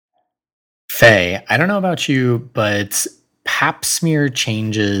Faye, I don't know about you, but pap smear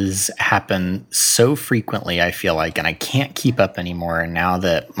changes happen so frequently, I feel like, and I can't keep up anymore now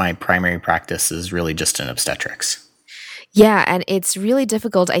that my primary practice is really just in obstetrics. Yeah, and it's really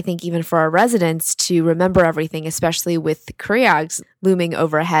difficult, I think, even for our residents to remember everything, especially with CREOGS looming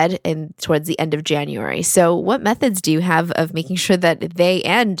overhead and towards the end of January. So, what methods do you have of making sure that they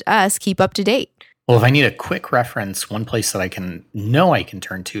and us keep up to date? Well, if I need a quick reference, one place that I can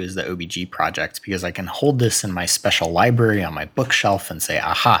turn to is the OBG project because I can hold this in my special library on my bookshelf and say,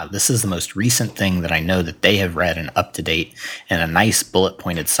 aha, this is the most recent thing that I know that they have read and up to date in a nice bullet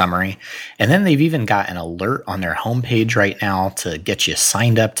pointed summary. And then they've even got an alert on their homepage right now to get you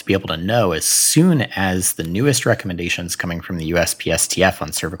signed up to be able to know as soon as the newest recommendations coming from the USPSTF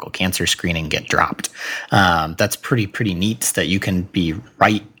on cervical cancer screening get dropped. That's pretty neat that you can be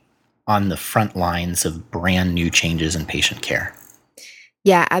right on the front lines of brand new changes in patient care.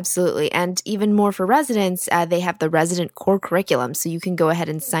 Yeah, absolutely. And even more for residents, they have the resident core curriculum. So you can go ahead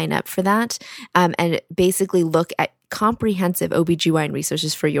and sign up for that and basically look at comprehensive OBGYN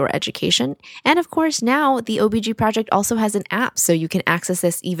resources for your education. And of course, now the OBG Project also has an app, so you can access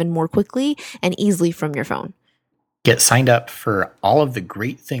this even more quickly and easily from your phone. Get signed up for all of the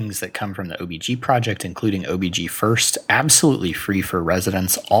great things that come from the OBG project, including OBG First, absolutely free for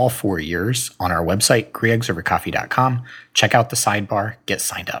residents all 4 years on our website, creogsovercoffee.com. Check out the sidebar, get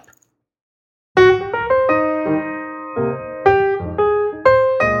signed up.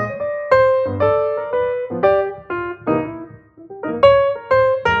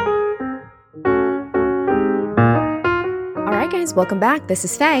 All right, guys, welcome back. This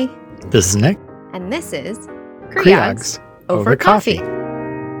is Faye. This is Nick. And this is CREOGS over coffee.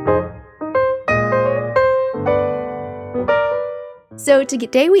 So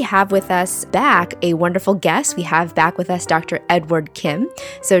today we have with us back a wonderful guest. We have back with us Dr. Edward Kim.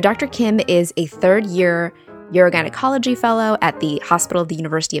 So Dr. Kim is a third-year urogynecology fellow at the Hospital of the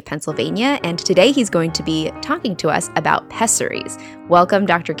University of Pennsylvania, and today he's going to be talking to us about pessaries. Welcome,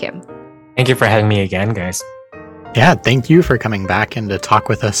 Dr. Kim. Thank you for having me again, guys. Yeah, thank you for coming back and to talk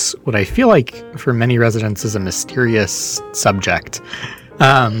with us. What I feel like for many residents is a mysterious subject.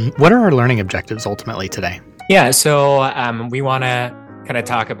 What are our learning objectives ultimately today? Yeah, so we want to kind of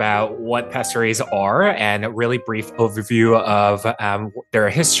talk about what pessaries are and a really brief overview of their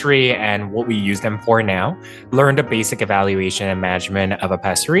history and what we use them for now. Learn the basic evaluation and management of a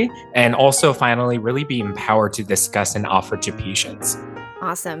pessary, and also finally really be empowered to discuss and offer to patients.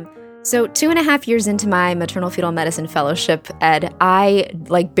 Awesome. So 2.5 years into my maternal fetal medicine fellowship, Ed, I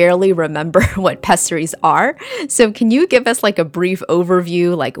barely remember what pessaries are. So can you give us a brief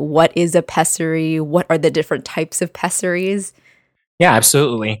overview, what is a pessary? What are the different types of pessaries? Yeah,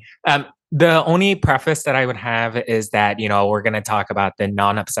 absolutely. The only preface that I would have is that, we're going to talk about the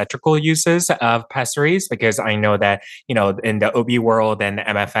non-obstetrical uses of pessaries, because I know that, in the OB world and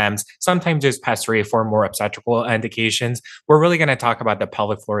MFMs, sometimes there's pessary for more obstetrical indications. We're really going to talk about the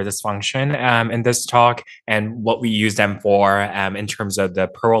pelvic floor dysfunction in this talk and what we use them for in terms of the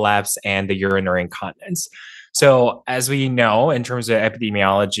prolapse and the urinary incontinence. So as we know, in terms of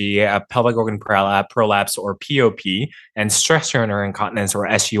epidemiology, pelvic organ prolapse or POP and stress urinary incontinence or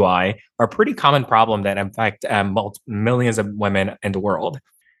SUI are a pretty common problem that affect millions of women in the world.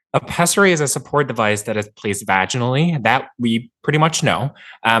 A pessary is a support device that is placed vaginally, that we pretty much know,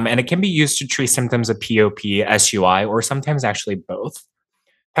 and it can be used to treat symptoms of POP, SUI, or sometimes actually both.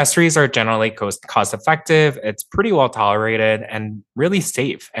 Pessaries are generally cost-effective, it's pretty well tolerated, and really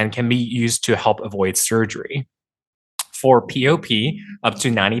safe, and can be used to help avoid surgery. For POP, up to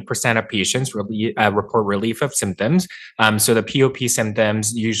 90% of patients report relief of symptoms. So the POP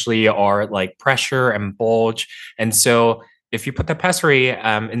symptoms usually are like pressure and bulge. And so if you put the pessary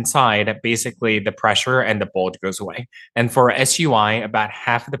inside, basically the pressure and the bulge goes away. And for SUI, about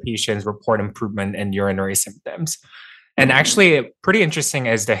half of the patients report improvement in urinary symptoms. And actually, pretty interesting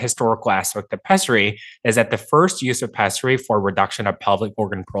is the historical aspect of pessary is that the first use of pessary for reduction of pelvic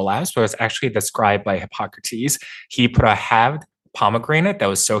organ prolapse was actually described by Hippocrates. He put a halved pomegranate that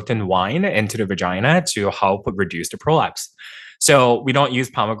was soaked in wine into the vagina to help reduce the prolapse. So we don't use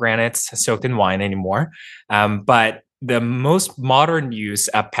pomegranates soaked in wine anymore, but the most modern use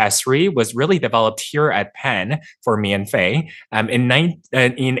of pessary was really developed here at Penn for me and Faye. In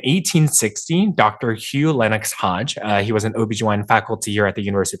 1860, Dr. Hugh Lennox Hodge, he was an OBGYN faculty here at the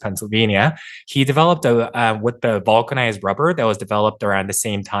University of Pennsylvania. He developed with the vulcanized rubber that was developed around the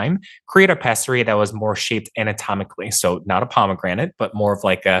same time, create a pessary that was more shaped anatomically. So not a pomegranate, but more of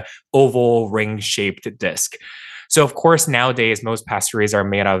like a oval ring-shaped disc. So, of course, nowadays, most pessaries are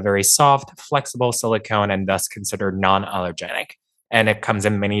made out of very soft, flexible silicone and thus considered non-allergenic. And it comes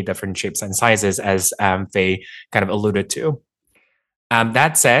in many different shapes and sizes, as Faye kind of alluded to.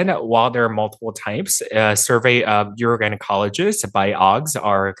 That said, while there are multiple types, a survey of urogynecologists by OGS,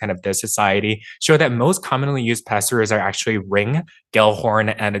 our kind of the society, show that most commonly used pessaries are actually ring,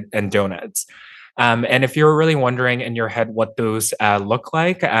 Gellhorn, and donuts. And if you're really wondering in your head what those look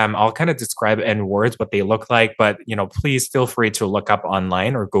like, I'll kind of describe in words what they look like. But please feel free to look up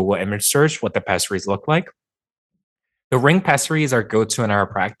online or Google image search what the pessaries look like. The ring pessaries are go-to in our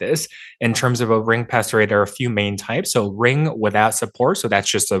practice. In terms of a ring pessary, there are a few main types. So ring without support, so that's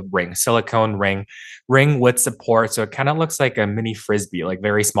just a ring, silicone ring. Ring with support, so it kind of looks like a mini frisbee, like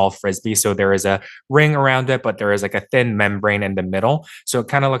very small frisbee. So there is a ring around it, but there is like a thin membrane in the middle. So it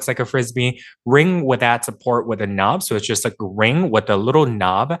kind of looks like a frisbee. Ring without support with a knob. So it's just like a ring with a little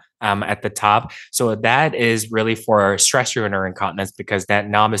knob at the top. So that is really for stress urinary incontinence because that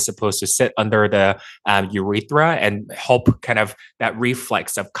knob is supposed to sit under the urethra and help kind of that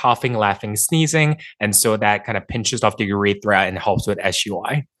reflex of coughing, laughing, sneezing. And so that kind of pinches off the urethra and helps with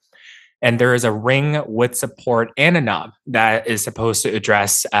SUI. And there is a ring with support and a knob that is supposed to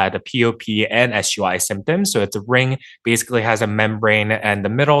address the POP and SUI symptoms. So it's a ring, basically has a membrane in the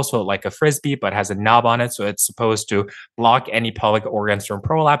middle, so like a frisbee, but has a knob on it. So it's supposed to block any pelvic organs from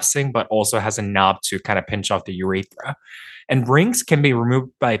prolapsing, but also has a knob to kind of pinch off the urethra. And rings can be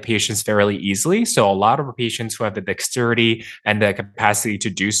removed by patients fairly easily. So a lot of patients who have the dexterity and the capacity to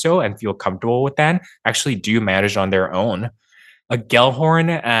do so and feel comfortable with that actually do manage on their own. A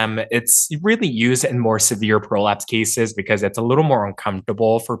Gellhorn, it's really used in more severe prolapse cases because it's a little more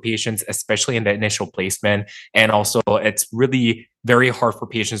uncomfortable for patients, especially in the initial placement. And also, it's really very hard for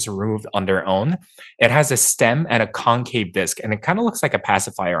patients to remove on their own. It has a stem and a concave disc, and it kind of looks like a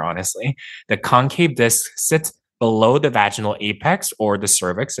pacifier, honestly. The concave disc sits below the vaginal apex or the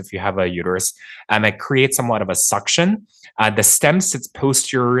cervix if you have a uterus. It creates somewhat of a suction. The stem sits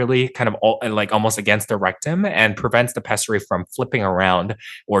posteriorly, kind of like almost against the rectum, and prevents the pessary from flipping around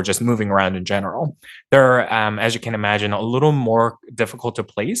or just moving around in general. They're, as you can imagine, a little more difficult to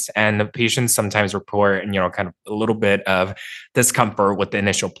place, and the patients sometimes report, kind of a little bit of discomfort with the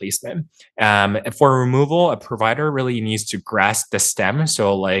initial placement. For removal, a provider really needs to grasp the stem,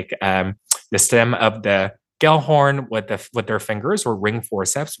 so like the stem of the Gellhorn with their fingers or ring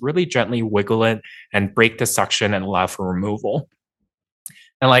forceps, really gently wiggle it and break the suction and allow for removal.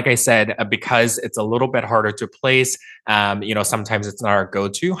 And like I said, because it's a little bit harder to place, sometimes it's not our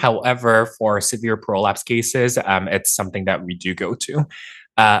go-to. However, for severe prolapse cases, it's something that we do go to.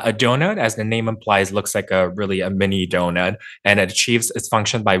 A donut, as the name implies, looks like a mini donut, and it achieves its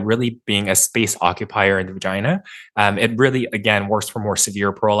function by really being a space occupier in the vagina. It really, again, works for more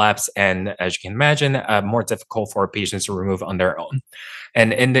severe prolapse, and as you can imagine, more difficult for patients to remove on their own.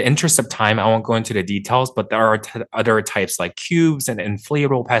 And in the interest of time, I won't go into the details, but there are other types like cubes and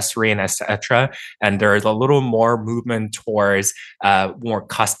inflatable pessary and etc. And there's a little more movement towards more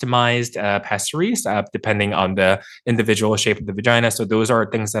customized pessaries, depending on the individual shape of the vagina. So those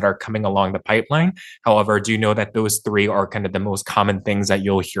are things that are coming along the pipeline. However, do know that those three are kind of the most common things that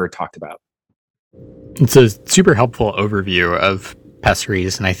you'll hear talked about. It's a super helpful overview of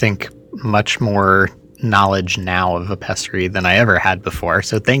pessaries, and I think much more knowledge now of a pessary than I ever had before.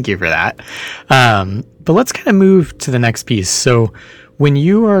 So thank you for that. But let's kind of move to the next piece. So when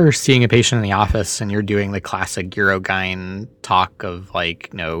you are seeing a patient in the office and you're doing the classic Urogyn talk of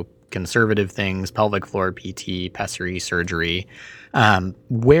conservative things, pelvic floor PT, pessary surgery,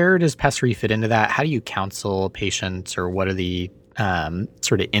 where does pessary fit into that? How do you counsel patients, or what are the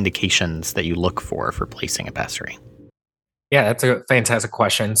sort of indications that you look for placing a pessary? Yeah, that's a fantastic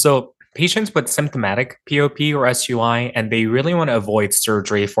question. So patients with symptomatic POP or SUI, and they really want to avoid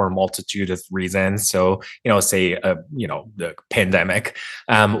surgery for a multitude of reasons. So, say, the pandemic,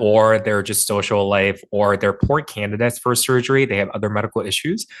 or their just social life, or they're poor candidates for surgery. They have other medical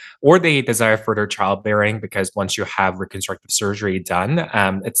issues, or they desire further childbearing because once you have reconstructive surgery done,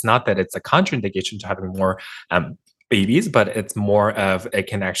 it's not that it's a contraindication to having more babies, but it's more of it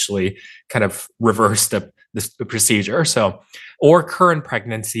can actually kind of reverse the procedure. So, or current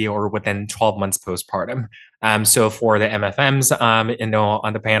pregnancy or within 12 months postpartum. So for the MFMs,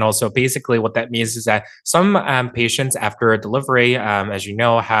 on the panel. So basically what that means is that some patients after a delivery, as you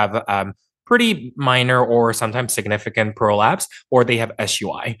know, have pretty minor or sometimes significant prolapse, or they have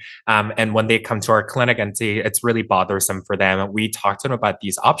SUI. And when they come to our clinic and see it's really bothersome for them, we talk to them about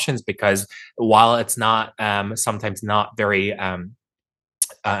these options because while it's not sometimes not very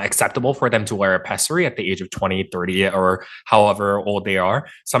acceptable for them to wear a pessary at the age of 20, 30, or however old they are,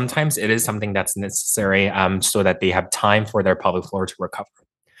 sometimes it is something that's necessary so that they have time for their pelvic floor to recover.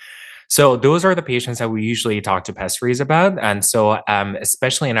 So those are the patients that we usually talk to pessaries about. And so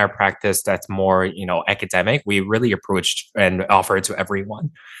especially in our practice that's more, academic, we really approach and offer it to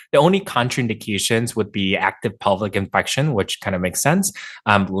everyone. The only contraindications would be active pelvic infection, which kind of makes sense.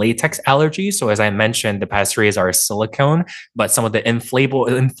 Latex allergy. So as I mentioned, the pessaries are silicone, but some of the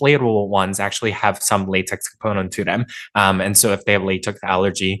inflatable ones actually have some latex component to them. And so if they have latex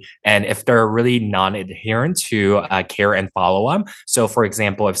allergy and if they're really non-adherent to care and follow-up. So for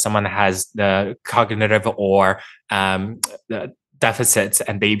example, if someone has the cognitive or the deficits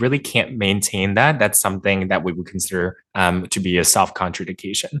and they really can't maintain that, that's something that we would consider to be a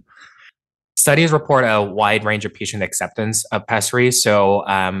self-contraindication. Studies report a wide range of patient acceptance of pessary. So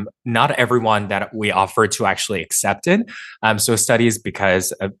not everyone that we offer to actually accept it. So studies,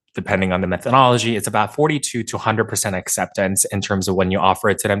 because depending on the methodology, it's about 42 to 100% acceptance in terms of when you offer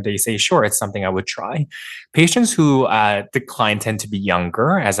it to them. They say, sure, it's something I would try. Patients who decline tend to be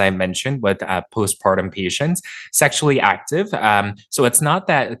younger, as I mentioned, with postpartum patients, sexually active. So it's not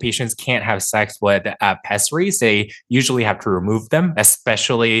that the patients can't have sex with pessaries. They usually have to remove them,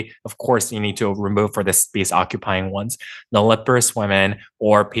 especially, of course, you need to remove for the space occupying ones. Nulliparous women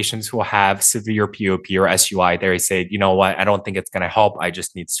or patients who have severe POP or SUI, they say, you know what, I don't think it's going to help. I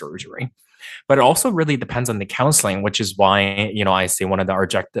just need surgery. But it also really depends on the counseling, which is why, I say one of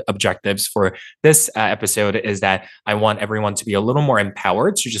the objectives for this episode is that I want everyone to be a little more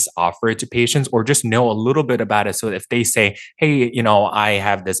empowered to just offer it to patients or just know a little bit about it. So if they say, hey, I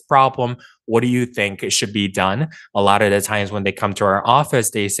have this problem, what do you think should be done? A lot of the times when they come to our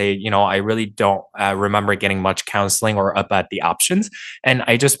office, they say, I really don't remember getting much counseling or about the options. And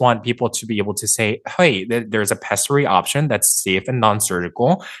I just want people to be able to say, hey, there's a pessary option that's safe and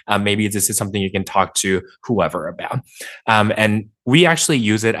non-surgical. Maybe this is something you can talk to whoever about. And we actually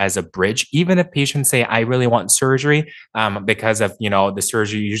use it as a bridge, even if patients say, I really want surgery, because of, the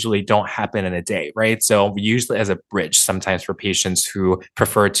surgery usually don't happen in a day, right? So we use it as a bridge sometimes for patients who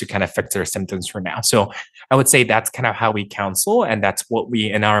prefer to kind of fix their symptoms for now. So I would say that's kind of how we counsel. And that's what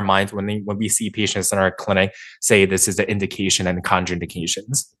we, in our minds, when we see patients in our clinic, say this is the indication and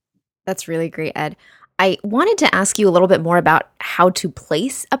contraindications. That's really great, Ed. I wanted to ask you a little bit more about how to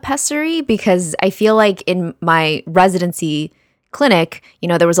place a pessary, because I feel like in my residency clinic,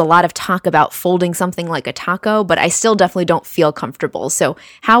 there was a lot of talk about folding something like a taco, but I still definitely don't feel comfortable. So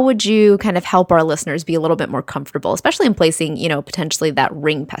how would you kind of help our listeners be a little bit more comfortable, especially in placing, potentially that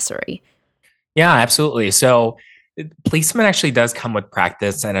ring pessary? Yeah, absolutely. So placement actually does come with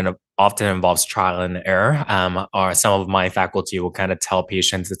practice and it often involves trial and error. Or some of my faculty will kind of tell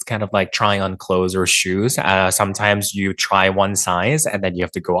patients it's kind of like trying on clothes or shoes. Sometimes you try one size and then you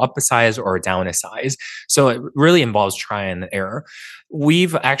have to go up a size or down a size. So it really involves trial and error.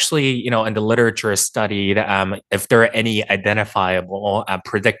 We've actually, in the literature studied if there are any identifiable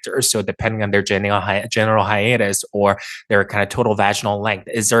predictors. So depending on their general hiatus or their kind of total vaginal length,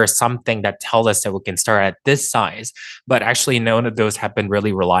 is there something that tells us that we can start at this size? But actually none of those have been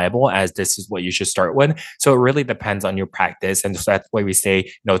really reliable as this is what you should start with. So it really depends on your practice. And so that's why we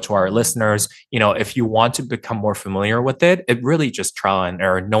say, to our listeners, if you want to become more familiar with it, it really just trial and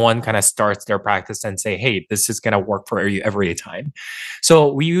error. No one kind of starts their practice and say, hey, this is going to work for you every time.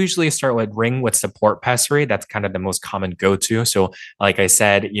 So we usually start with ring with support pessary. That's kind of the most common go-to. So like I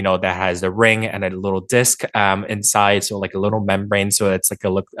said, that has a ring and a little disc inside. So like a little membrane. So it's like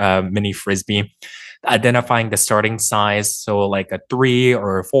a mini Frisbee. Identifying the starting size, so like a 3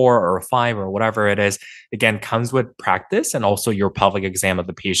 or a 4 or a 5 or whatever it is, again comes with practice and also your pelvic exam of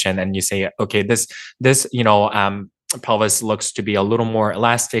the patient. And you say, okay, this pelvis looks to be a little more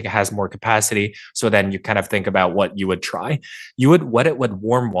elastic, has more capacity. So then you kind of think about what you would try. You would wet it with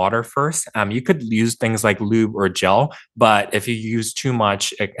warm water first. You could use things like lube or gel, but if you use too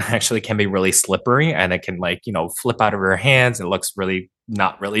much, it actually can be really slippery and it can flip out of your hands. It looks really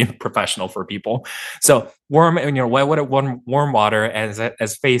not really professional for people. So wet it with warm water,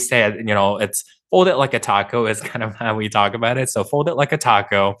 as Faye said, it's fold it like a taco is kind of how we talk about it. So fold it like a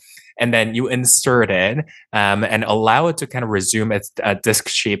taco, and then you insert it and allow it to kind of resume its disc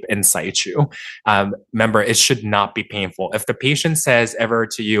shape inside you. Remember, it should not be painful. If the patient says ever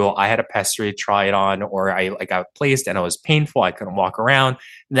to you, I had a pessary, try it on, or I got placed and it was painful, I couldn't walk around,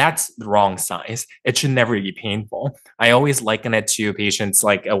 that's the wrong size. It should never be painful. I always liken it to patients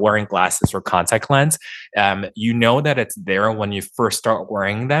like wearing glasses or contact lens. You know that it's there when you first start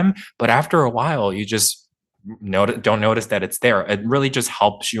wearing them, but after a while, you just don't notice that it's there. It really just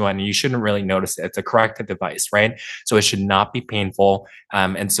helps you and you shouldn't really notice it. It's a corrective device, right? So it should not be painful.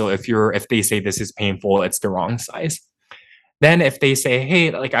 And so if they say this is painful, it's the wrong size. Then if they say,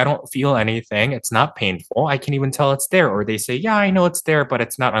 hey, like I don't feel anything, it's not painful, I can even tell it's there. Or they say, yeah, I know it's there, but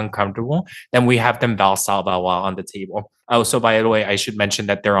it's not uncomfortable. Then we have them Valsalva while on the table. Oh, so by the way, I should mention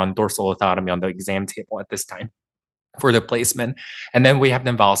that they're on dorsal lithotomy on the exam table at this time for the placement. And then we have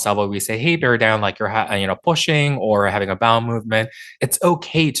them Valsalva. We say, hey, bear down, like you're pushing or having a bowel movement. It's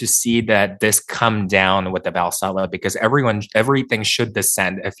okay to see that this come down with the Valsalva because everything should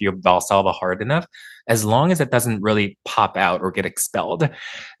descend if you Valsalva hard enough, as long as it doesn't really pop out or get expelled.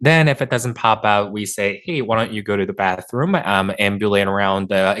 Then if it doesn't pop out, we say, hey, why don't you go to the bathroom, ambulate around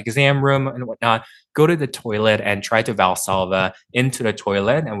the exam room and whatnot, go to the toilet and try to Valsalva into the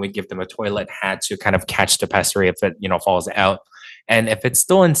toilet. And we give them a toilet hat to kind of catch the pessary if it, falls out. And if it's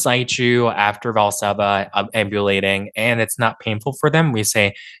still in situ after Valsalva, ambulating, and it's not painful for them, we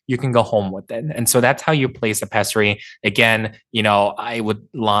say you can go home with it. And so that's how you place a pessary. Again, I would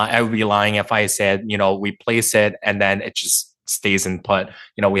be lying if I said, we place it and then it just stays in put.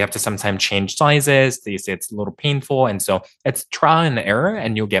 We have to sometimes change sizes. They say it's a little painful. And so it's trial and error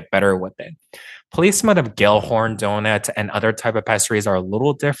and you'll get better with it. Placement of Gellhorn donut and other type of pessaries are a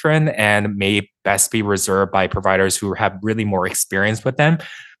little different and may best be reserved by providers who have really more experience with them.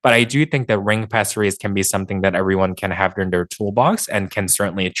 But I do think that ring pessaries can be something that everyone can have in their toolbox and can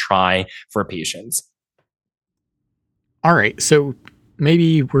certainly try for patients. All right. So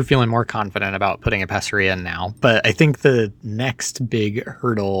maybe we're feeling more confident about putting a pessary in now, but I think the next big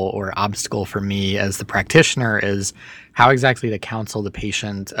hurdle or obstacle for me as the practitioner is how exactly to counsel the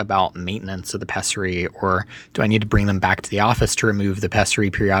patient about maintenance of the pessary, or do I need to bring them back to the office to remove the pessary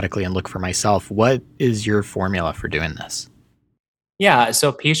periodically and look for myself? What is your formula for doing this? Yeah,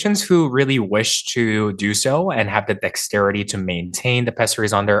 so patients who really wish to do so and have the dexterity to maintain the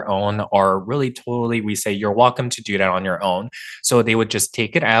pessaries on their own are really totally, we say, you're welcome to do that on your own. So they would just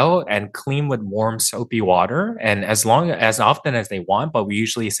take it out and clean with warm soapy water, and as often as they want, but we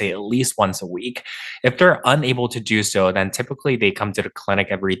usually say at least once a week. If they're unable to do so, then typically they come to the clinic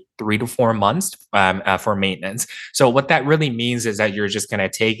every 3 to 4 months for maintenance. So what that really means is that you're just going to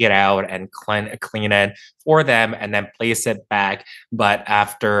take it out and clean it for them and then place it back, but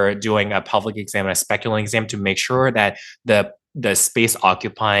after doing a pelvic exam and a speculum exam to make sure that the space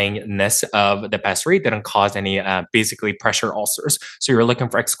occupyingness of the pessary didn't cause any basically pressure ulcers. So you're looking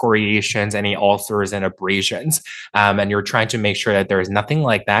for excoriations, any ulcers and abrasions, and you're trying to make sure that there is nothing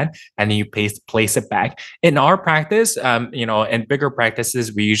like that, and then you place it back. In our practice, in bigger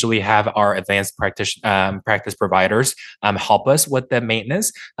practices, we usually have our advanced practice providers help us with the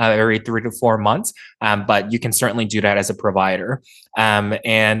maintenance every 3 to 4 months, but you can certainly do that as a provider.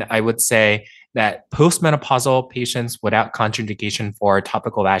 And I would say that postmenopausal patients without contraindication for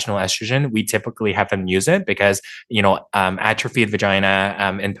topical vaginal estrogen, we typically have them use it because, atrophied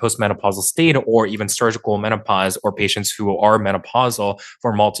vagina in postmenopausal state, or even surgical menopause, or patients who are menopausal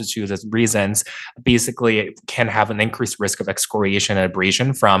for multitudes of reasons, basically can have an increased risk of excoriation and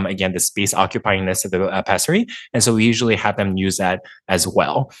abrasion from, again, the space occupyingness of the pessary. And so we usually have them use that as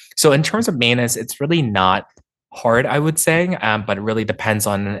well. So in terms of maintenance, it's really not hard, I would say, but it really depends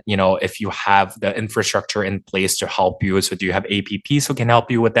on, if you have the infrastructure in place to help you. So do you have APPs who can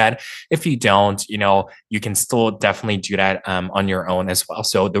help you with that? If you don't, you can still definitely do that on your own as well.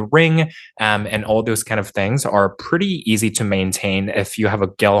 So the ring and all those kind of things are pretty easy to maintain if you have a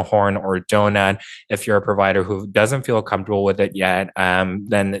Gellhorn or a donut. If you're a provider who doesn't feel comfortable with it yet,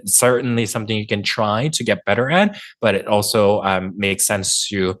 then it's certainly something you can try to get better at, but it also makes sense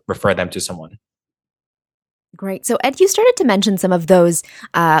to refer them to someone. Great. So, Ed, you started to mention some of those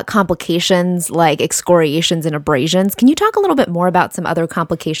complications like excoriations and abrasions. Can you talk a little bit more about some other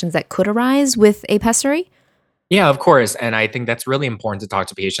complications that could arise with a pessary? Yeah, of course. And I think that's really important to talk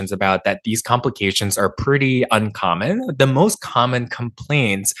to patients about, that these complications are pretty uncommon. The most common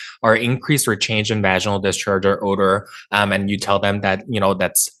complaints are increased or change in vaginal discharge or odor. And you tell them that,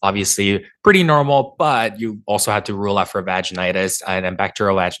 that's obviously pretty normal, but you also have to rule out for vaginitis and then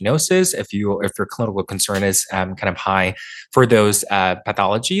bacterial vaginosis if your clinical concern is kind of high for those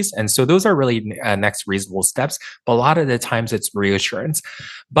pathologies. And so those are really next reasonable steps. But a lot of the times it's reassurance.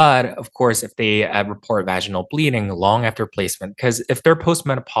 But of course, if they report vaginal bleeding long after placement, because if they're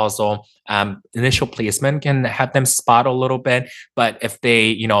postmenopausal, initial placement can have them spot a little bit. But if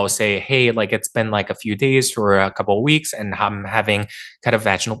they, say, hey, like it's been like a few days or a couple of weeks and I'm having kind of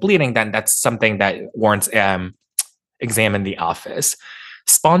vaginal bleeding, then that's something that warrants exam in the office.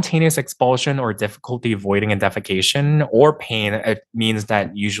 spontaneous expulsion or difficulty voiding and defecation or pain, it means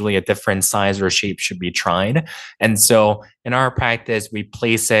that usually a different size or shape should be tried. And so in our practice, we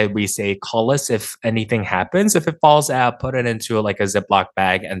place it, we say, call us if anything happens. If it falls out, put it into like a Ziploc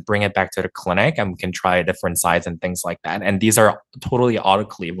bag and bring it back to the clinic, and we can try a different size and things like that. And these are totally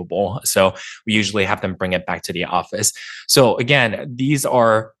autoclavable. So we usually have them bring it back to the office. So again, these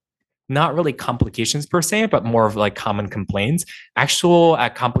are not really complications per se, but more of like common complaints. Actual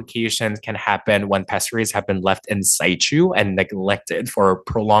complications can happen when pessaries have been left in situ and neglected for a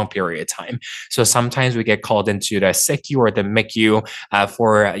prolonged period of time. So sometimes we get called into the SICU or the MICU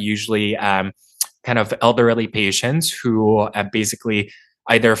for usually kind of elderly patients who basically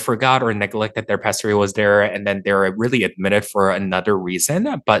either forgot or neglected their pessary was there, and then they're really admitted for another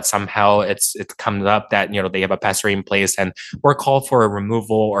reason, but somehow it comes up that they have a pessary in place, and we're called for a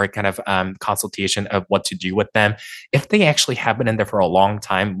removal or a kind of consultation of what to do with them. If they actually have been in there for a long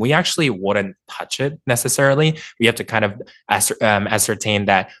time, we actually wouldn't touch it necessarily. We have to kind of ascertain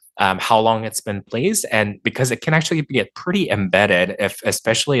that how long it's been placed, and because it can actually get pretty embedded if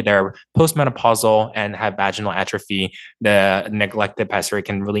especially they're postmenopausal and have vaginal atrophy, the neglected pessary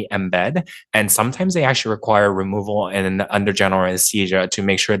can really embed, and sometimes they actually require removal and under general anesthesia to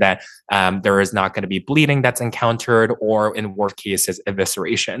make sure that there is not going to be bleeding that's encountered, or in worst cases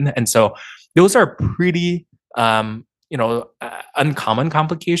evisceration. And so those are pretty uncommon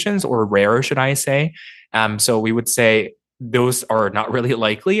complications, or rare, should I say. So we would say those are not really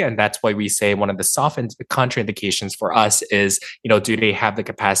likely. And that's why we say one of the soft contraindications for us is, do they have the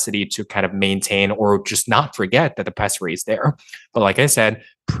capacity to kind of maintain or just not forget that the pessary is there? But like I said,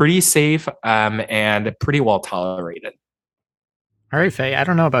 pretty safe and pretty well tolerated. All right, Faye, I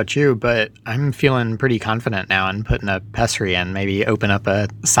don't know about you, but I'm feeling pretty confident now in putting a pessary in, maybe open up a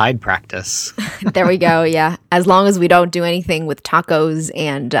side practice. There we go. Yeah. As long as we don't do anything with tacos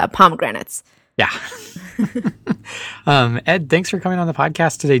and pomegranates. Yeah. Ed, thanks for coming on the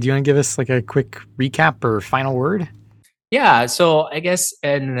podcast today. Do you want to give us like a quick recap or final word? Yeah, so I guess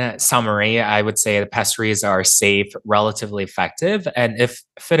in summary, I would say the pessaries are safe, relatively effective, and if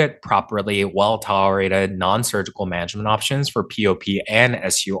fitted properly, well-tolerated non-surgical management options for POP and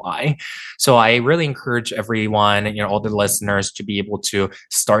SUI. So I really encourage everyone, all the listeners, to be able to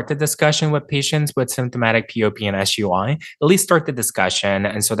start the discussion with patients with symptomatic POP and SUI, at least start the discussion,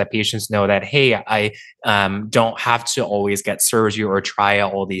 and so that patients know that, hey, I don't have to always get surgery or try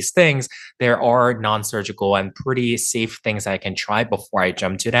all these things. There are non-surgical and pretty safe things I can try before I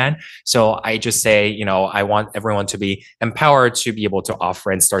jump to that. So I just say, I want everyone to be empowered to be able to offer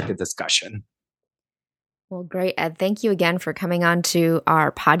and start the discussion. Well, great, Ed. Thank you again for coming on to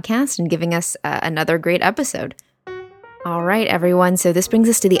our podcast and giving us another great episode. All right, everyone. So this brings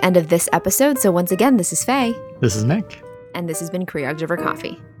us to the end of this episode. So once again, this is Faye. This is Nick. And this has been Creogs Over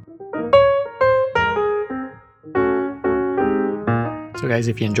Coffee. So guys,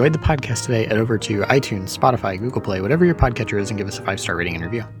 if you enjoyed the podcast today, head over to iTunes, Spotify, Google Play, whatever your podcatcher is, and give us a 5-star rating and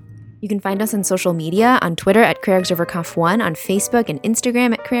review. You can find us on social media, on Twitter at CreogsOverCoff1, on Facebook and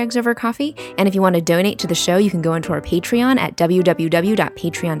Instagram at CreogsOverCoffee. And if you want to donate to the show, you can go into our Patreon at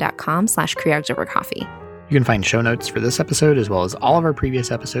www.patreon.com/CreogsOverCoffee. You can find show notes for this episode, as well as all of our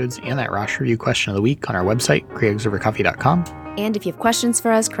previous episodes and that Rosh Review question of the week on our website, CreogsOverCoffee.com. And if you have questions for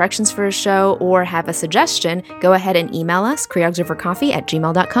us, corrections for a show, or have a suggestion, go ahead and email us,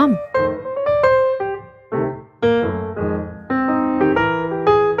 CreogsOverCoffee@gmail.com.